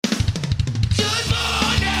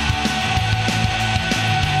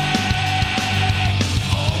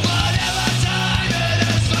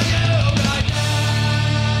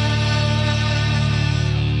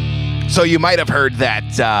So you might have heard that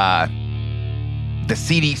the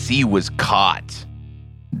CDC was caught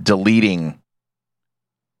deleting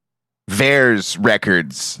VAERS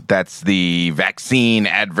records. That's the Vaccine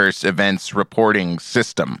Adverse Events Reporting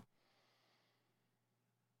System.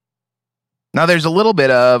 Now, there's a little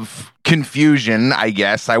bit of confusion, I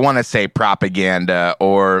guess. I want to say propaganda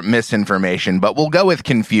or misinformation, but we'll go with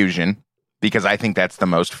confusion because I think that's the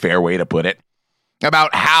most fair way to put it,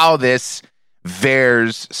 about how this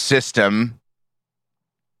VAERS system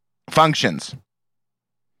functions.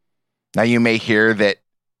 Now, you may hear that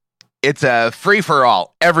it's a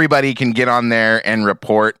free-for-all. Everybody can get on there and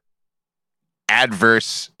report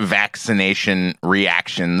adverse vaccination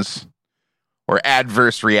reactions or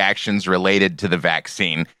adverse reactions related to the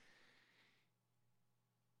vaccine.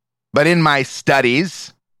 But in my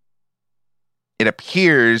studies, it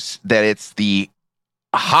appears that it's the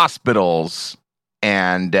hospitals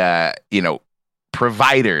and,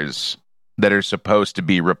 providers that are supposed to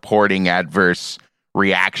be reporting adverse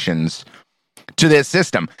reactions to this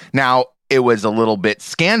system. Now, it was a little bit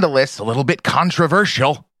scandalous, a little bit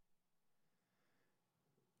controversial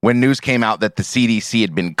when news came out that the CDC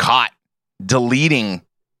had been caught deleting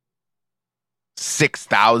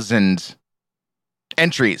 6,000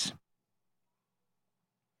 entries.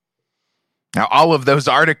 Now, all of those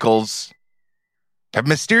articles have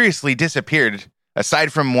mysteriously disappeared,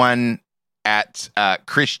 aside from one at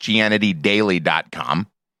ChristianityDaily.com.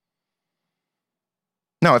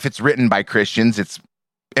 No, if it's written by Christians,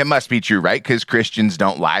 it must be true, right? Because Christians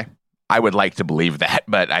don't lie. I would like to believe that,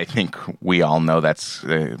 but I think we all know that's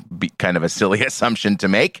kind of a silly assumption to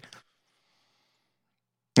make.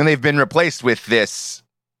 And they've been replaced with this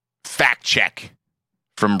fact check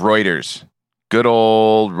from Reuters. Good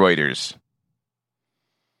old Reuters.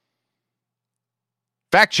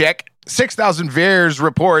 Fact check. 6,000 VAERS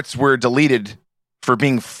reports were deleted for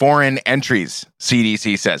being foreign entries,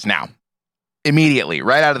 CDC says. Now, immediately,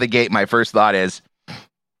 right out of the gate, my first thought is,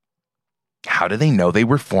 how do they know they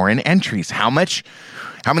were foreign entries? How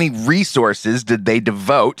many resources did they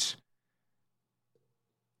devote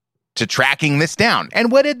to tracking this down?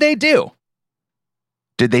 And what did they do?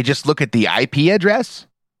 Did they just look at the IP address?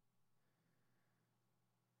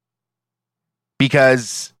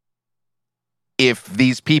 Because if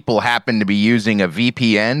these people happen to be using a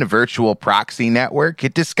VPN, a virtual proxy network,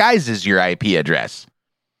 it disguises your IP address.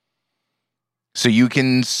 So you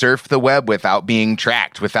can surf the web without being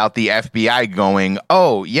tracked, without the FBI going,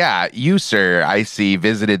 oh, yeah, you, sir, I see,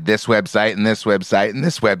 visited this website and this website and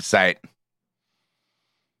this website.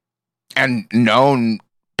 And known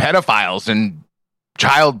pedophiles and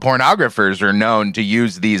child pornographers are known to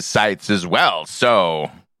use these sites as well. So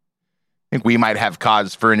I think we might have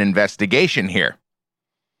cause for an investigation here.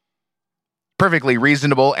 Perfectly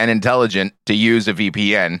reasonable and intelligent to use a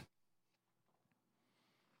VPN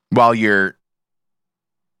while you're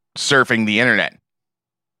surfing the internet,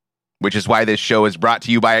 which is why this show is brought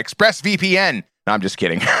to you by ExpressVPN. No, I'm just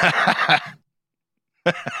kidding. I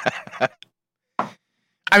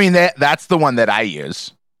mean, that's the one that I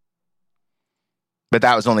use. But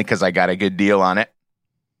that was only because I got a good deal on it.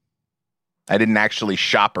 I didn't actually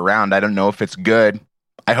shop around. I don't know if it's good.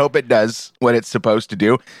 I hope it does what it's supposed to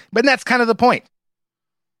do. But that's kind of the point.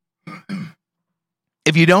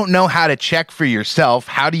 If you don't know how to check for yourself,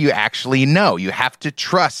 how do you actually know? You have to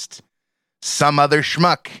trust some other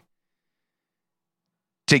schmuck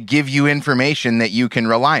to give you information that you can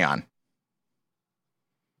rely on.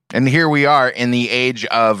 And here we are in the age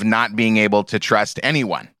of not being able to trust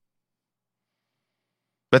anyone.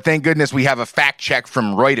 But thank goodness we have a fact check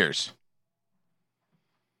from Reuters.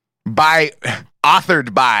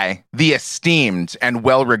 Authored by the esteemed and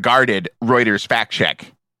well-regarded Reuters fact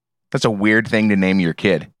check. That's a weird thing to name your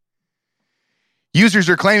kid. Users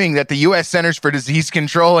are claiming that the U.S. Centers for Disease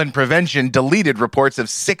Control and Prevention deleted reports of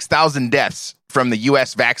 6,000 deaths from the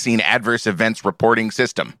U.S. Vaccine Adverse Events Reporting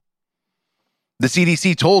System. The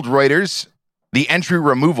CDC told Reuters the entry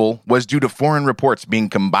removal was due to foreign reports being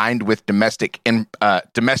combined with domestic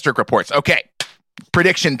reports. Okay,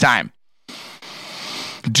 prediction time.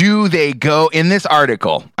 Do they go in this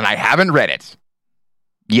article, and I haven't read it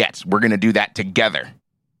yet, we're going to do that together.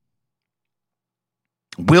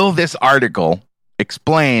 Will this article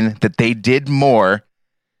explain that they did more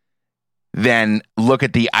than look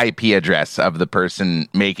at the IP address of the person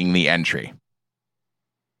making the entry?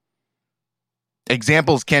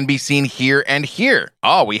 Examples can be seen here and here.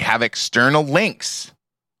 Oh, we have external links.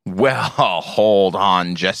 Well, hold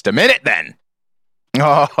on just a minute then.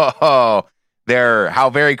 Oh, they're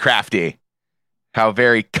how very crafty, how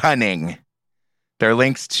very cunning. They're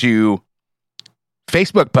links to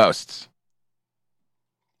Facebook posts.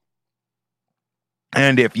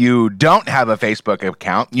 And if you don't have a Facebook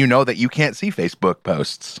account, you know that you can't see Facebook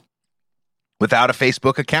posts without a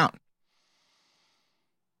Facebook account.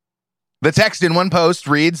 The text in one post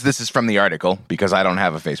reads, this is from the article because I don't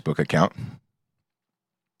have a Facebook account.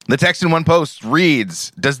 The text in one post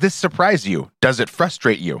reads, does this surprise you? Does it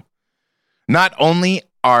frustrate you? Not only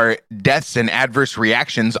are deaths and adverse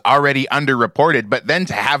reactions already underreported, but then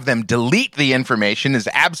to have them delete the information is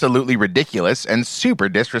absolutely ridiculous and super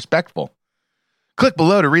disrespectful. Click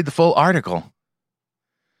below to read the full article.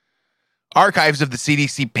 Archives of the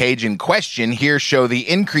CDC page in question here show the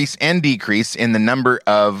increase and decrease in the number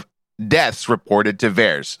of deaths reported to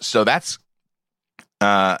VAERS. So that's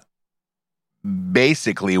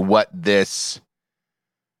basically what this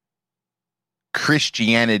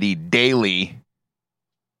Christianity Daily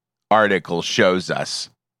article shows us.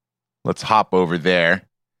 Let's hop over there.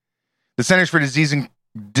 The Centers for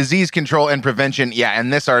Disease Control and Prevention. Yeah,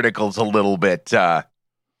 and this article's a little bit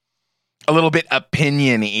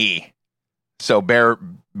opinion-y. So bear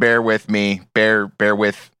with me. Bear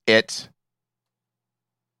with it.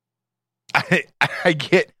 I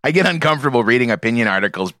get uncomfortable reading opinion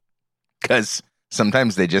articles because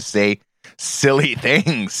sometimes they just say silly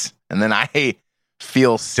things, and then I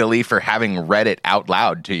feel silly for having read it out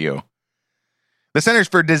loud to you. The Centers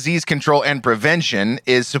for Disease Control and Prevention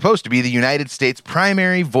is supposed to be the United States'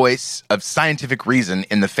 primary voice of scientific reason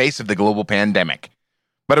in the face of the global pandemic.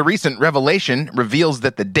 But a recent revelation reveals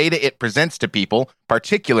that the data it presents to people,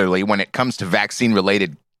 particularly when it comes to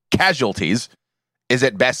vaccine-related casualties, is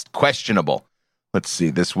at best questionable. Let's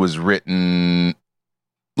see, this was written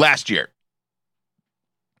last year,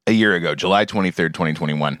 a year ago, July 23rd,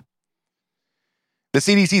 2021. The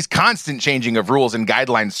CDC's constant changing of rules and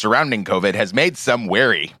guidelines surrounding COVID has made some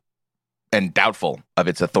wary and doubtful of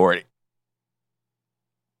its authority.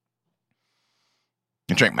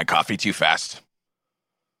 I drank my coffee too fast.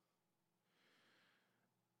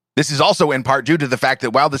 This is also in part due to the fact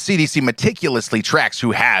that while the CDC meticulously tracks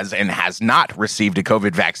who has and has not received a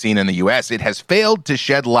COVID vaccine in the U.S., it has failed to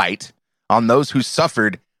shed light on those who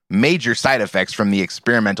suffered major side effects from the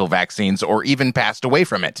experimental vaccines or even passed away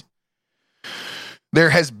from it. There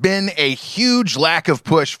has been a huge lack of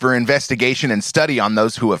push for investigation and study on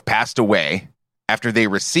those who have passed away after they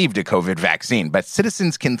received a COVID vaccine, but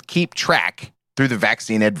citizens can keep track through the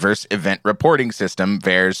Vaccine Adverse Event Reporting System,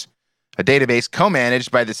 VAERS, a database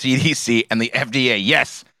co-managed by the CDC and the FDA.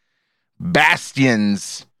 Yes,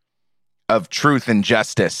 bastions of truth and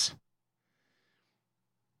justice.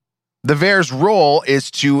 The VAERS role is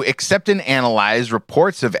to accept and analyze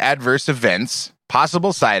reports of adverse events,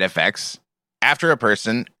 possible side effects, after a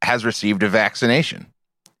person has received a vaccination.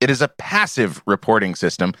 It is a passive reporting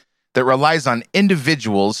system that relies on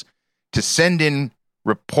individuals to send in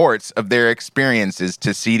reports of their experiences to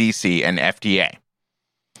CDC and FDA.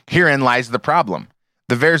 Herein lies the problem.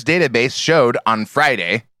 The VAERS database showed on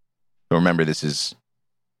Friday, remember this is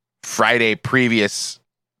Friday previous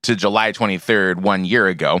to July 23rd, 1 year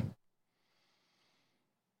ago.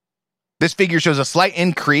 This figure shows a slight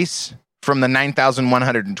increase from the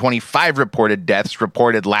 9,125 reported deaths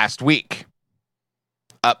reported last week.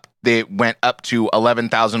 They went up to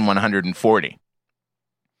 11,140.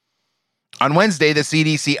 On Wednesday, the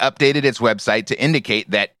CDC updated its website to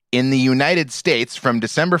indicate that in the United States, from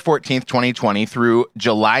December 14th, 2020 through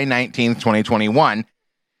July 19th, 2021,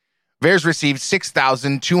 VAERS received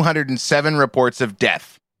 6,207 reports of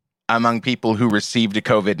death among people who received a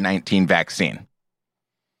COVID-19 vaccine.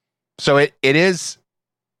 So it is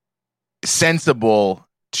sensible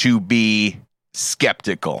to be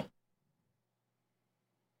skeptical.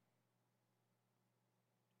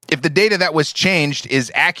 If the data that was changed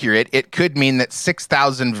is accurate, it could mean that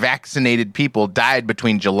 6,000 vaccinated people died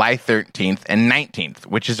between July 13th and 19th,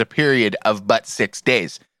 which is a period of but 6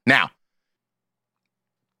 days. Now,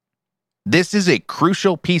 this is a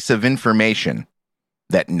crucial piece of information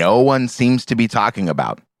that no one seems to be talking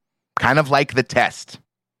about, kind of like the test.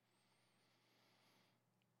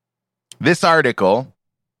 This article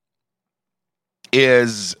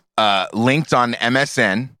is linked on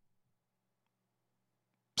MSN,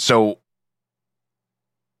 so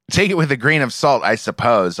take it with a grain of salt, I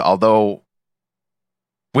suppose, although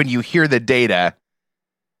when you hear the data,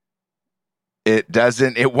 it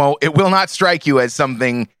will not strike you as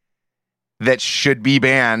something that should be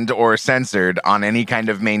banned or censored on any kind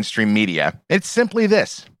of mainstream media. It's simply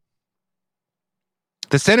this.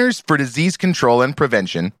 The Centers for Disease Control and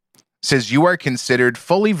Prevention says you are considered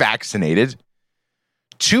fully vaccinated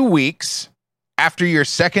 2 weeks after your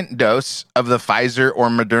second dose of the Pfizer or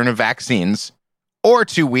Moderna vaccines, or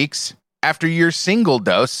 2 weeks after your single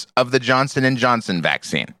dose of the Johnson & Johnson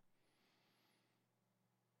vaccine.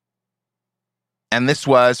 And this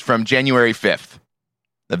was from January 5th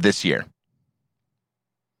of this year.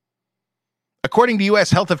 According to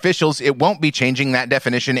U.S. health officials, it won't be changing that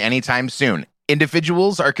definition anytime soon.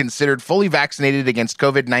 Individuals are considered fully vaccinated against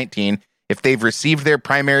COVID-19 if they've received their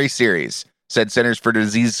primary series, said Centers for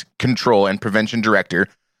Disease Control and Prevention Director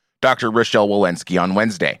Dr. Rochelle Walensky on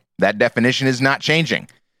Wednesday. That definition is not changing.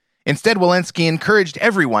 Instead, Walensky encouraged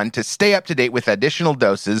everyone to stay up to date with additional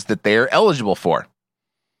doses that they are eligible for.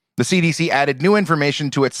 The CDC added new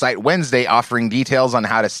information to its site Wednesday, offering details on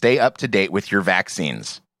how to stay up to date with your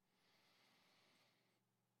vaccines.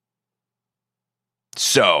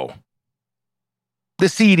 So, the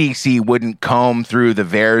CDC wouldn't comb through the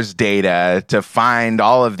VAERS data to find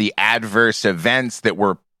all of the adverse events that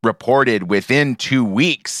were reported within 2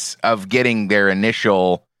 weeks of getting their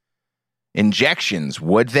initial injections,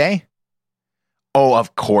 would they? Oh,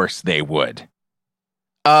 of course they would.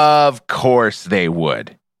 Of course they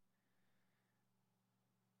would.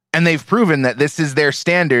 And they've proven that this is their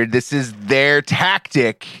standard. This is their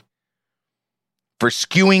tactic for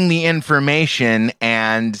skewing the information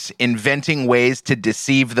and inventing ways to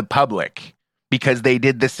deceive the public, because they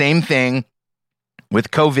did the same thing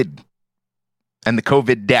with COVID and the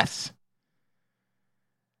COVID deaths.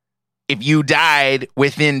 If you died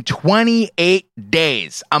within 28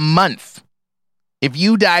 days, a month, if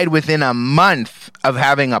you died within a month of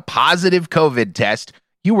having a positive COVID test,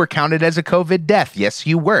 you were counted as a COVID death. Yes,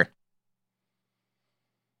 you were.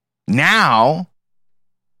 Now,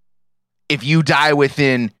 if you die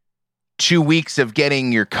within 2 weeks of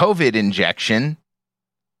getting your COVID injection,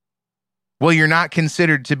 well, you're not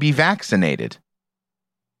considered to be vaccinated.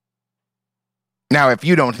 Now, if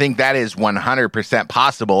you don't think that is 100%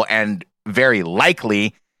 possible and very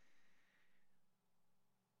likely,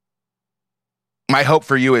 my hope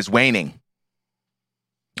for you is waning.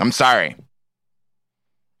 I'm sorry.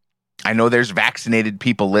 I know there's vaccinated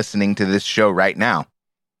people listening to this show right now.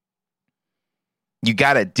 You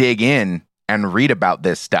got to dig in and read about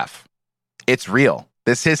this stuff. It's real.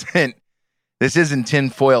 This isn't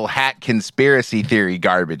tinfoil hat conspiracy theory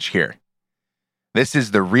garbage here. This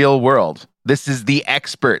is the real world. This is the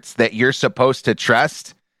experts that you're supposed to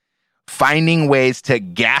trust finding ways to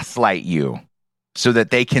gaslight you so that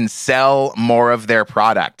they can sell more of their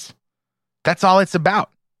product. That's all it's about.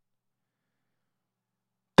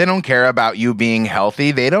 They don't care about you being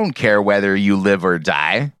healthy. They don't care whether you live or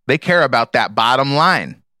die. They care about that bottom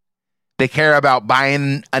line. They care about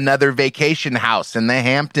buying another vacation house in the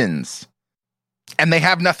Hamptons. And they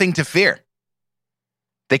have nothing to fear.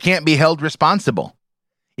 They can't be held responsible.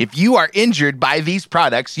 If you are injured by these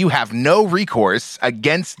products, you have no recourse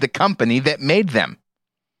against the company that made them.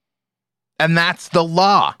 And that's the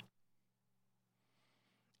law.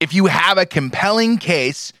 If you have a compelling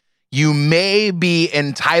case, you may be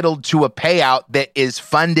entitled to a payout that is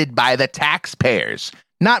funded by the taxpayers,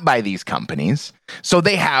 not by these companies. So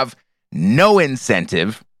they have no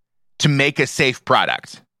incentive to make a safe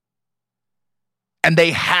product. And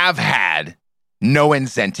they have had no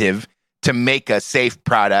incentive to make a safe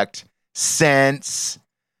product since,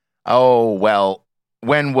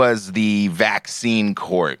 when was the vaccine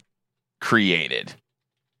court created?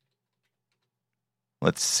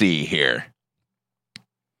 Let's see here.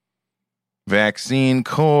 Vaccine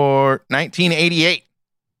court, 1988.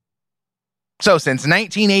 So since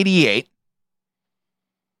 1988,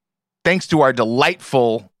 thanks to our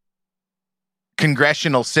delightful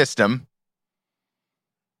congressional system,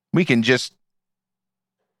 we can just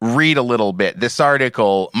read a little bit. This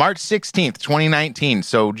article, March 16th, 2019.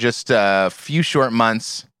 So just a few short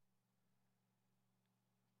months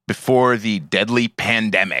before the deadly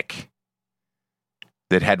pandemic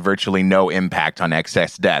that had virtually no impact on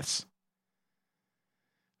excess deaths.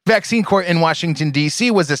 Vaccine court in Washington, D.C.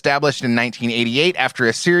 was established in 1988 after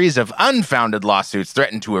a series of unfounded lawsuits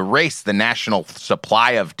threatened to erase the national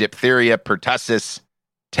supply of diphtheria, pertussis,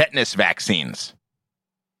 tetanus vaccines.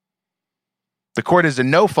 The court is a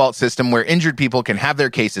no-fault system where injured people can have their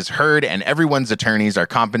cases heard and everyone's attorneys are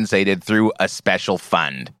compensated through a special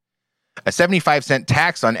fund. A 75-cent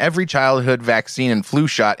tax on every childhood vaccine and flu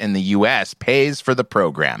shot in the U.S. pays for the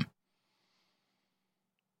program.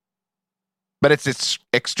 But it's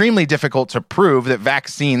extremely difficult to prove that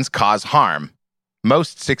vaccines cause harm.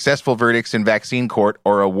 Most successful verdicts in vaccine court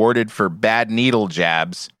are awarded for bad needle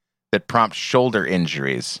jabs that prompt shoulder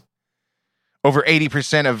injuries. Over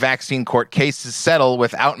 80% of vaccine court cases settle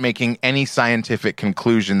without making any scientific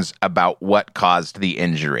conclusions about what caused the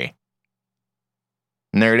injury.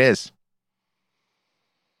 And there it is.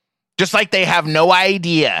 Just like they have no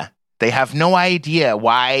idea. They have no idea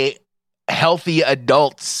why healthy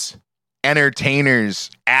adults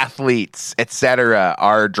entertainers, athletes, etc.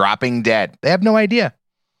 are dropping dead. They have no idea.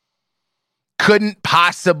 Couldn't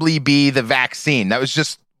possibly be the vaccine. That was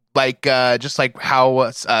just like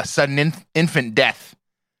how sudden infant death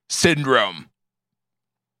syndrome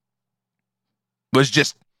was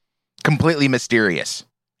just completely mysterious.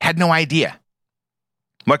 Had no idea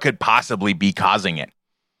what could possibly be causing it.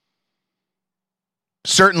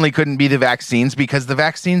 Certainly couldn't be the vaccines because the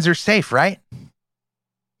vaccines are safe, right?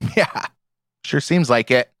 Yeah, sure seems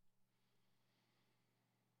like it.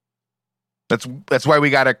 That's why we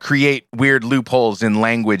got to create weird loopholes in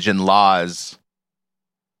language and laws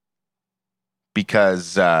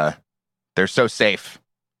because they're so safe.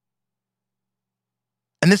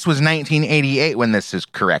 And this was 1988 when this is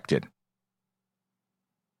corrected.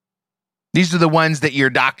 These are the ones that your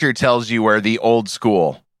doctor tells you are the old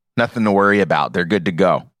school. Nothing to worry about. They're good to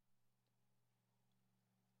go.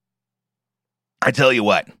 I tell you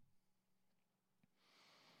what.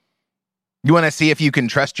 You want to see if you can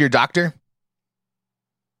trust your doctor?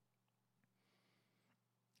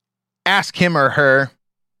 Ask him or her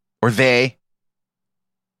or they.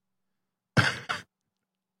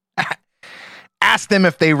 Ask them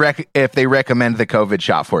if they recommend the COVID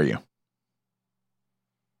shot for you.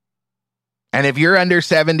 And if you're under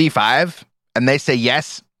 75 and they say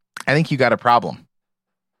yes, I think you got a problem.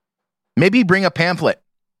 Maybe bring a pamphlet.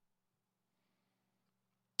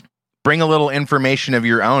 Bring a little information of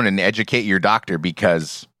your own and educate your doctor,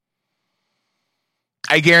 because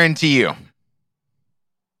I guarantee you,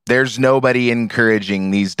 there's nobody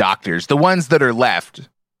encouraging these doctors. The ones that are left,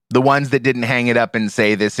 the ones that didn't hang it up and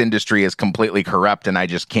say this industry is completely corrupt and I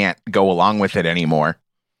just can't go along with it anymore.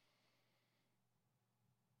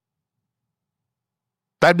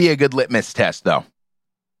 That'd be a good litmus test, though.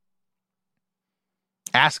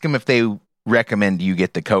 Ask them if they recommend you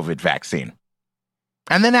get the COVID vaccine.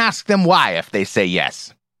 And then ask them why if they say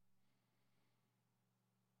yes.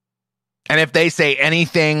 And if they say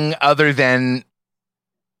anything other than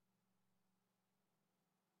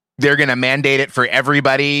they're going to mandate it for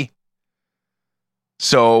everybody,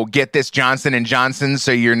 so get this Johnson & Johnson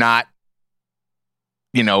so you're not,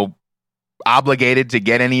 obligated to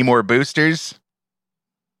get any more boosters.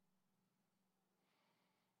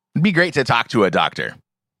 It'd be great to talk to a doctor.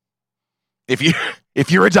 If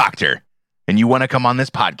you're a doctor and you want to come on this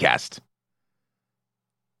podcast,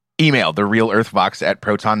 email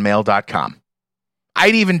therealearthvox@protonmail.com.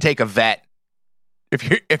 I'd even take a vet.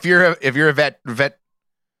 If you're a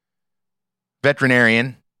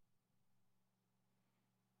veterinarian,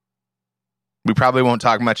 we probably won't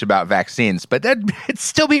talk much about vaccines, but it'd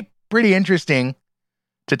still be pretty interesting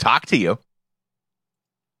to talk to you.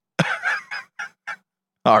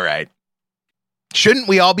 All right. Shouldn't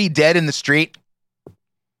we all be dead in the street?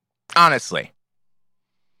 Honestly.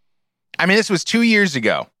 I mean, this was 2 years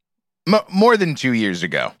ago. More than 2 years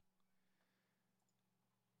ago.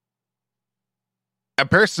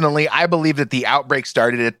 Personally, I believe that the outbreak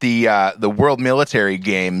started at the World Military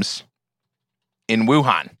Games in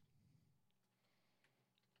Wuhan.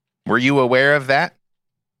 Were you aware of that?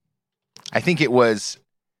 I think it was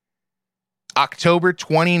October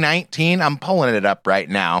 2019. I'm pulling it up right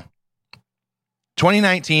now.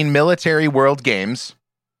 2019 Military World Games,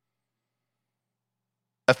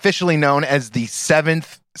 officially known as the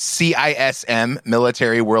 7th CISM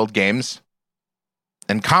Military World Games,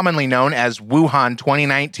 and commonly known as Wuhan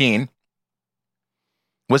 2019,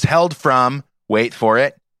 was held from, wait for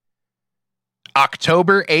it,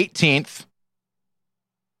 October 18th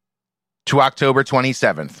to October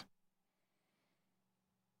 27th.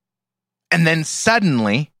 And then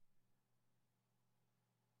suddenly,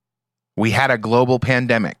 we had a global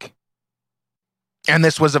pandemic. And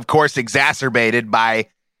this was, of course, exacerbated by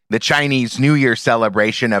the Chinese New Year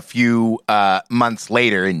celebration a few months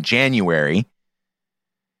later in January,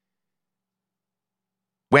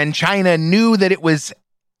 when China knew that it was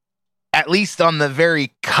at least on the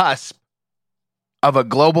very cusp of a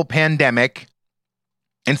global pandemic.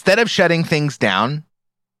 Instead of shutting things down,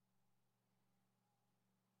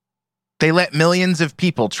 they let millions of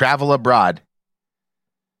people travel abroad,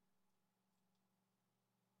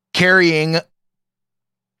 carrying,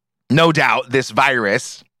 no doubt, this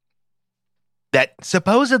virus that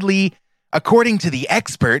supposedly, according to the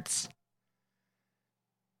experts,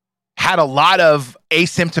 had a lot of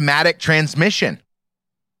asymptomatic transmission.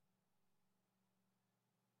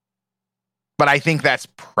 But I think that's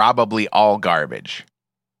probably all garbage.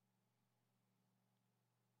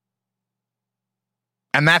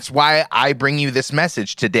 And that's why I bring you this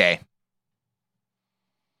message today.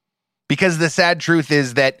 Because the sad truth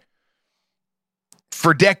is that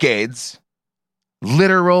for decades,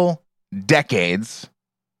 literal decades,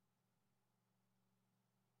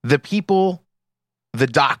 the people, the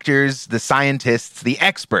doctors, the scientists, the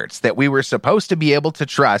experts that we were supposed to be able to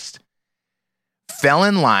trust fell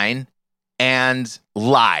in line and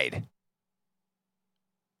lied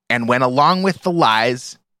and went along with the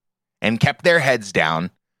lies and kept their heads down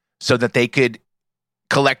so that they could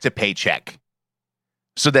collect a paycheck,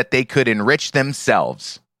 so that they could enrich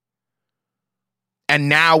themselves. And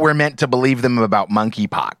now we're meant to believe them about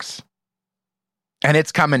monkeypox. And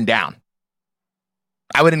it's coming down.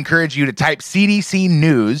 I would encourage you to type CDC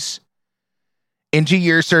News into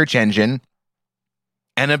your search engine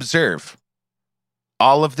and observe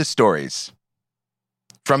all of the stories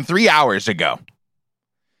from 3 hours ago.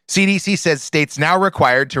 CDC says states now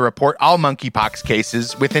required to report all monkeypox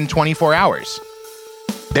cases within 24 hours.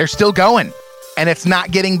 They're still going, and it's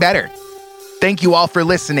not getting better. Thank you all for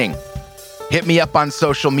listening. Hit me up on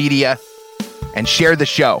social media and share the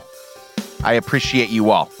show. I appreciate you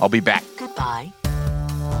all. I'll be back. Goodbye.